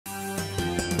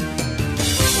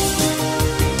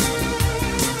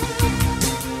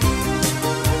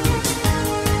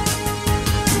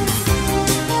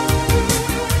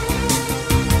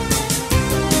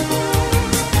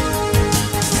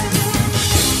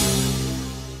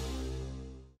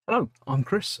Hello, I'm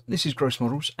Chris, this is Gross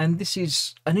Models, and this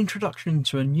is an introduction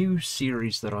to a new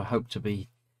series that I hope to be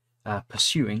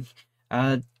pursuing.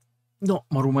 Not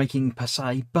model making per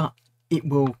se, but it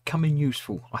will come in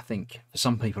useful, I think, for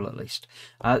some people at least.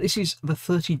 This is the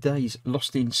 30 Days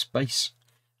Lost in Space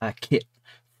kit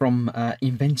from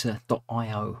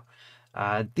Inventor.io.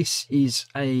 This is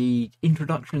a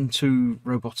introduction to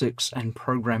robotics and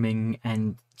programming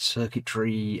and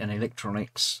circuitry and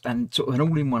electronics and sort of an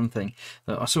all-in-one thing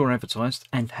that I saw advertised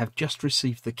and have just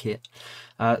received the kit.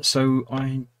 So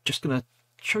I'm just going to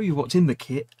show you what's in the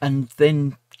kit and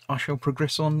then I shall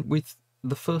progress on with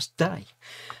the first day.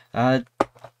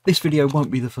 This video won't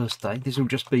be the first day, this will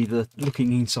just be the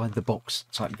looking inside the box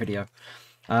type video.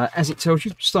 As it tells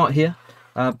you, start here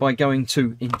by going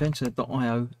to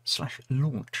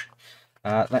inventor.io/launch.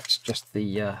 That's just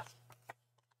the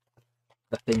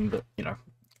thing that, you know,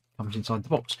 comes inside the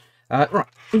box. Right,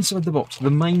 inside the box, the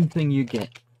main thing you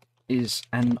get is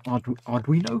an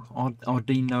Arduino,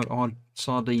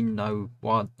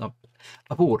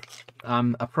 a board,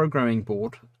 a programming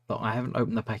board that I haven't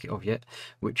opened the packet of yet,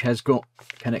 which has got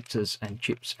connectors and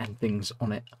chips and things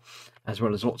on it, as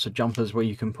well as lots of jumpers where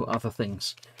you can put other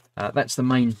things. That's the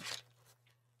main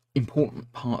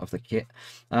important part of the kit.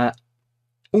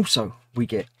 Also, we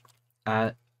get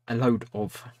a load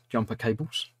of jumper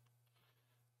cables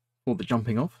for the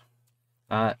jumping off,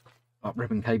 like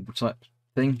ribbon cable type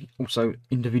thing. Also,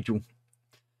 individual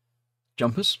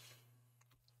jumpers.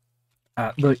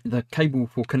 The cable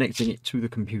for connecting it to the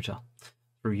computer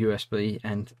through USB,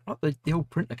 and like the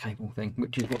old printer cable thing,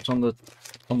 which is what's on the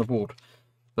board,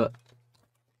 but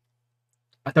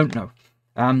I don't know.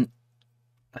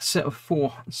 A set of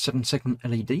 4 7-second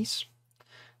LEDs,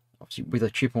 obviously with a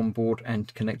chip on board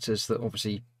and connectors that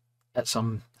obviously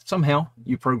somehow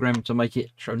you program to make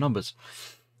it show numbers.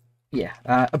 Yeah,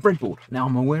 a breadboard. Now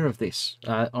I'm aware of this.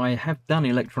 I have done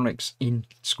electronics in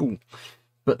school,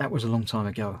 but that was a long time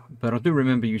ago. But I do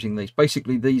remember using these.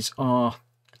 Basically, these are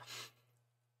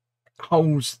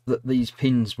holes that these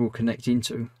pins will connect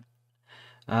into,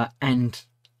 and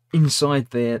inside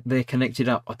there they're connected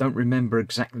up. I don't remember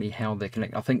exactly how they're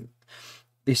connected. I think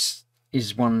this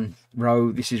is one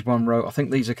row, this is one row. I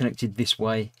think these are connected this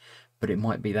way, but it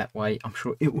might be that way. I'm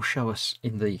sure it will show us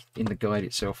in the guide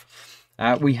itself.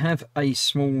 We have a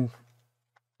small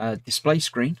display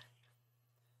screen,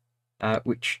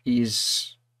 which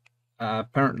is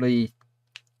apparently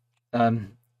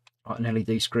an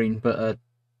LED screen, but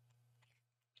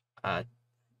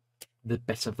the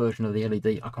better version of the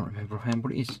LED. I can't remember offhand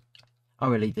what it is.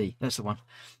 OLED, that's the one.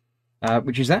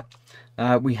 Which is that.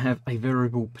 We have a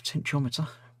variable potentiometer,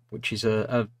 which is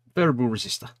a variable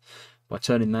resistor. By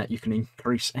turning that, you can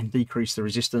increase and decrease the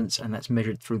resistance, and that's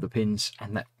measured through the pins,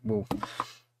 and that will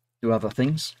do other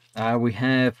things. We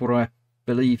have what I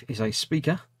believe is a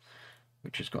speaker,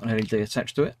 which has got an LED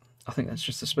attached to it. I think that's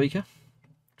just a speaker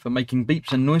for making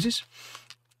beeps and noises.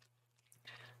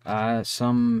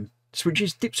 Some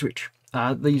switches, dip switch.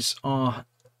 These are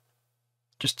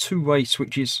just 2-way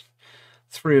switches,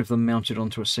 3 of them mounted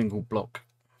onto a single block.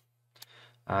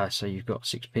 So you've got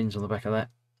 6 pins on the back of that.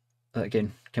 That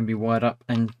again can be wired up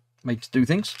and made to do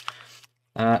things.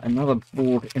 Another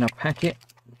board in a packet.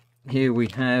 Here we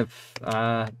have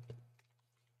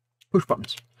push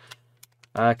buttons.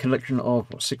 A collection of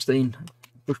 16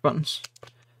 push buttons,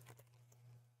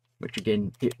 which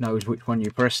again, it knows which one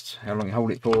you pressed, how long you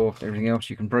hold it for, everything else.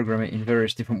 You can program it in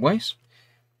various different ways.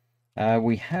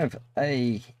 We have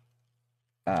a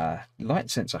light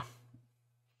sensor.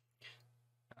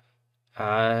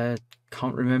 Can't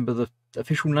remember the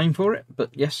official name for it, but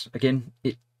yes, again,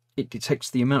 it detects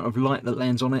the amount of light that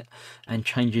lands on it and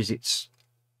changes its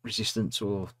resistance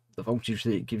or the voltage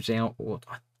that it gives out, or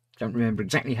I don't remember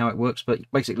exactly how it works, but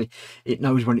basically it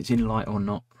knows when it's in light or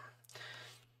not.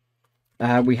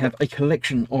 We have a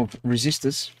collection of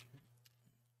resistors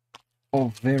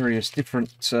of various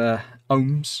different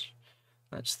ohms.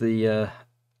 That's the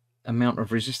amount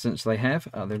of resistance they have.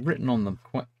 They're written on them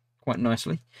quite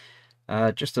nicely.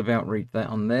 Just about read that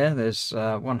on there. There's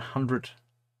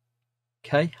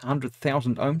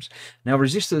 100,000 ohms. Now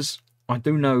resistors, I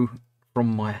do know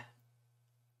from my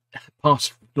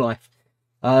past life,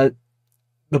 the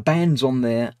bands on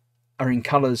there are in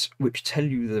colours which tell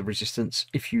you the resistance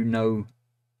if you know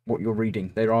what you're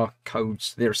reading. There are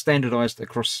codes, they're standardised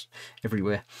across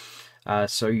everywhere,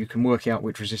 so you can work out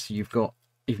which resistor you've got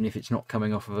even if it's not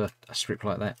coming off of a strip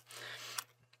like that.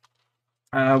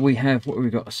 We have, what have we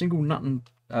got? A single nut and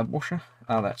washer.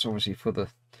 That's obviously for the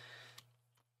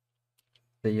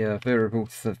variable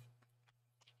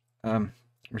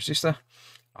resistor.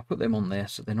 I'll put them on there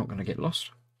so they're not going to get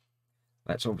lost.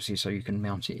 That's obviously so you can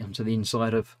mount it onto the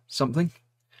inside of something.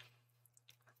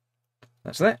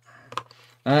 That's that.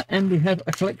 And we have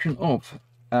a collection of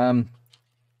 10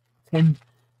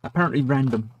 apparently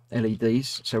random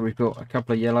LEDs. So we've got a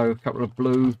couple of yellow, a couple of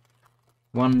blue,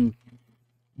 one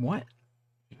white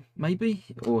maybe,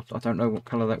 or I don't know what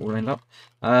colour that will end up,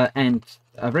 and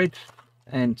a red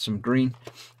and some green,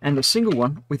 and a single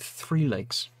one with 3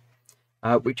 legs,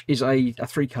 which is a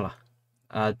 3 colour,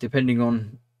 depending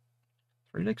on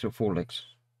 3 legs or 4 legs?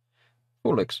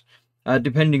 4 legs.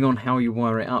 Depending on how you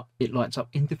wire it up, it lights up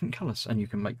in different colours, and you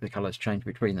can make the colours change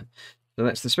between them. So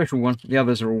that's the special one. The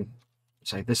others are all,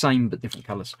 say, the same but different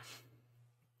colours.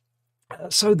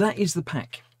 So that is the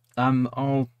pack.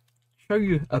 I'll show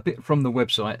you a bit from the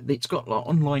website. It's got like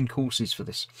online courses for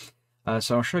this.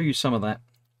 So I'll show you some of that,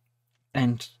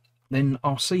 and then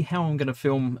I'll see how I'm going to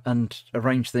film and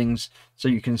arrange things so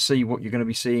you can see what you're going to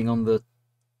be seeing on the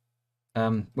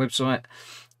website,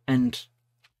 and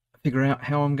figure out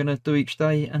how I'm going to do each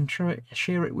day and try to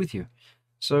share it with you.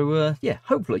 So yeah,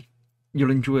 hopefully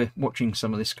you'll enjoy watching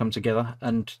some of this come together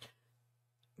and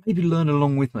maybe learn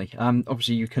along with me.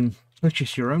 Obviously you can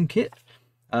purchase your own kit,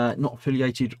 not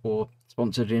affiliated or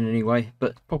sponsored in any way,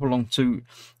 but pop along to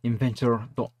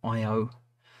inventor.io.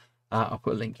 I'll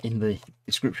put a link in the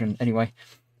description anyway,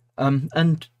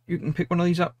 and you can pick one of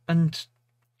these up. And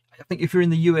I think if you're in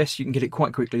the US, you can get it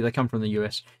quite quickly. They come from the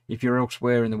US. If you're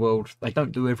elsewhere in the world, they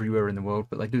don't do everywhere in the world,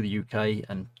 but they do the UK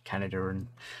and Canada and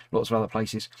lots of other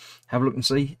places. Have a look and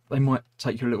see. They might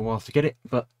take you a little while to get it,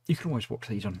 but you can always watch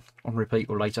these on repeat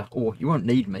or later, or you won't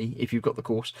need me if you've got the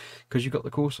course, because you've got the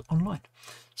course online.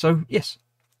 So yes,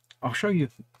 I'll show you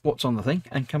what's on the thing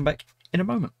and come back in a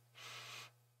moment.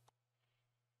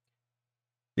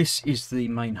 This is the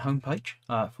main homepage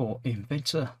for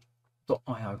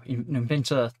Inventor.io.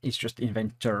 Inventor is just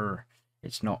inventor.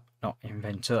 It's not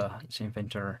inventor, it's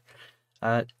inventor.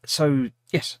 So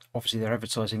yes, obviously they're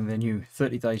advertising their new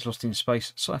 30 Days Lost in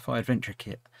Space Sci-Fi Adventure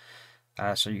Kit.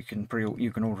 So you can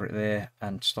order it there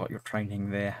and start your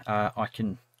training there. I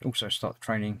can also start the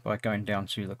training by going down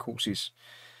to the courses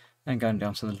and going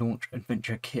down to the Launch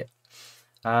Adventure Kit.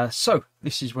 So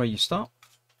this is where you start.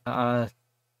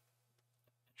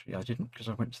 Actually, I didn't, because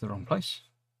I went to the wrong place.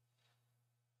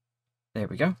 There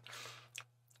we go.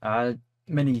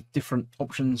 Many different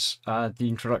options, the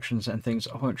introductions and things.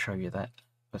 I won't show you that,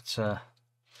 but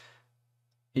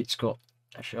it's got,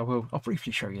 actually I'll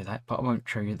briefly show you that, but I won't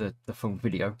show you the full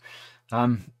video.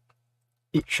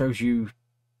 It shows you,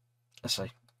 let's say,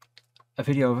 a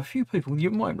video of a few people you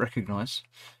might recognise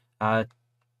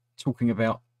talking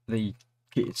about the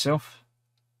kit itself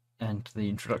and the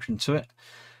introduction to it.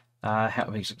 How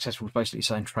to be successful is basically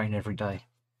saying train every day.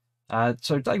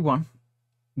 So day one,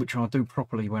 which I'll do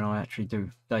properly when I actually do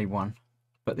day one,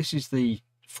 but this is the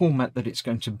format that it's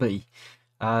going to be.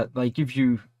 They give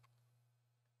you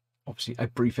obviously a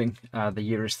briefing. The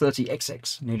year is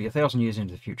 30XX, nearly 1,000 years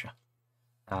into the future.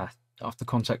 After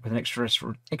contact with an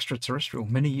extraterrestrial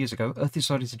many years ago, Earth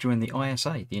decided to join the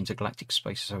ISA, the Intergalactic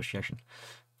Space Association,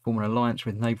 form an alliance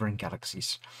with neighbouring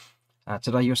galaxies.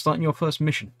 Today you're starting your first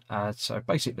mission, so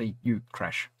basically you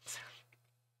crash.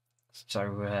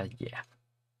 So yeah,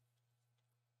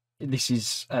 this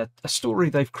is a story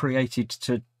they've created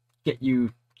to get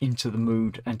you into the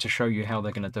mood and to show you how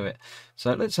they're going to do it.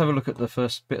 So let's have a look at the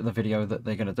first bit of the video that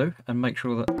they're going to do and make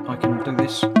sure that I can do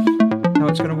this how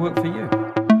it's going to work for you.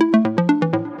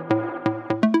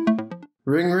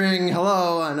 Ring ring,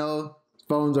 hello. I know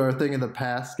phones are a thing of the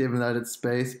past given that it's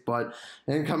space, but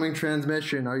incoming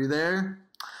transmission, are you there?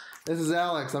 This is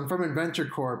Alex. I'm from Adventure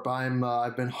Corp.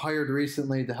 I've been hired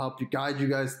recently to help guide you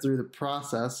guys through the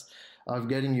process of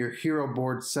getting your hero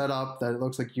board set up that it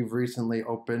looks like you've recently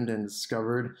opened and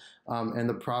discovered, and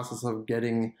the process of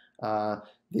getting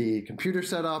the computer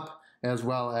set up as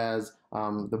well as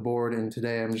the board. And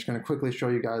today I'm just going to quickly show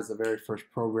you guys the very first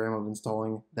program of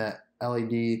installing that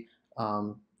LED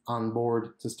on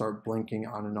board to start blinking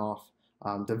on and off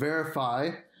to verify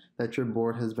that your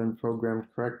board has been programmed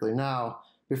correctly. Now,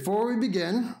 before we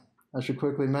begin, I should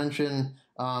quickly mention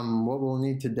what we'll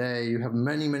need today. You have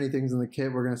many things in the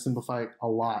kit. We're going to simplify a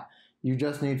lot. You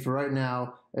just need, for right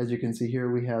now, as you can see here,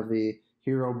 we have the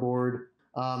hero board,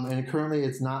 and currently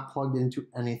it's not plugged into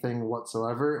anything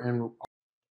whatsoever. And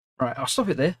right, I'll stop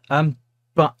it there.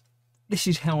 But this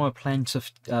is how I plan to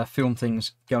film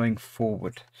things going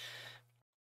forward.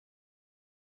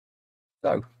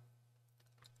 So,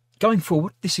 going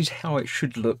forward, this is how it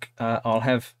should look. I'll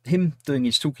have him doing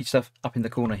his talky stuff up in the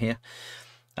corner here,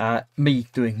 me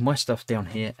doing my stuff down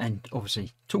here, and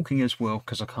obviously talking as well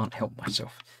because I can't help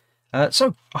myself.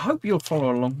 So I hope you'll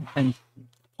follow along and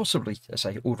possibly, as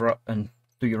I say, order up and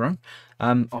do your own.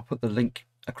 I'll put the link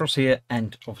across here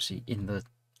and obviously in the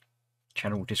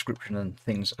channel description and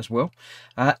things as well.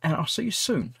 And I'll see you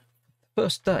soon.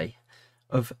 First day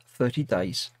of 30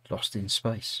 Days Lost in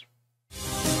Space.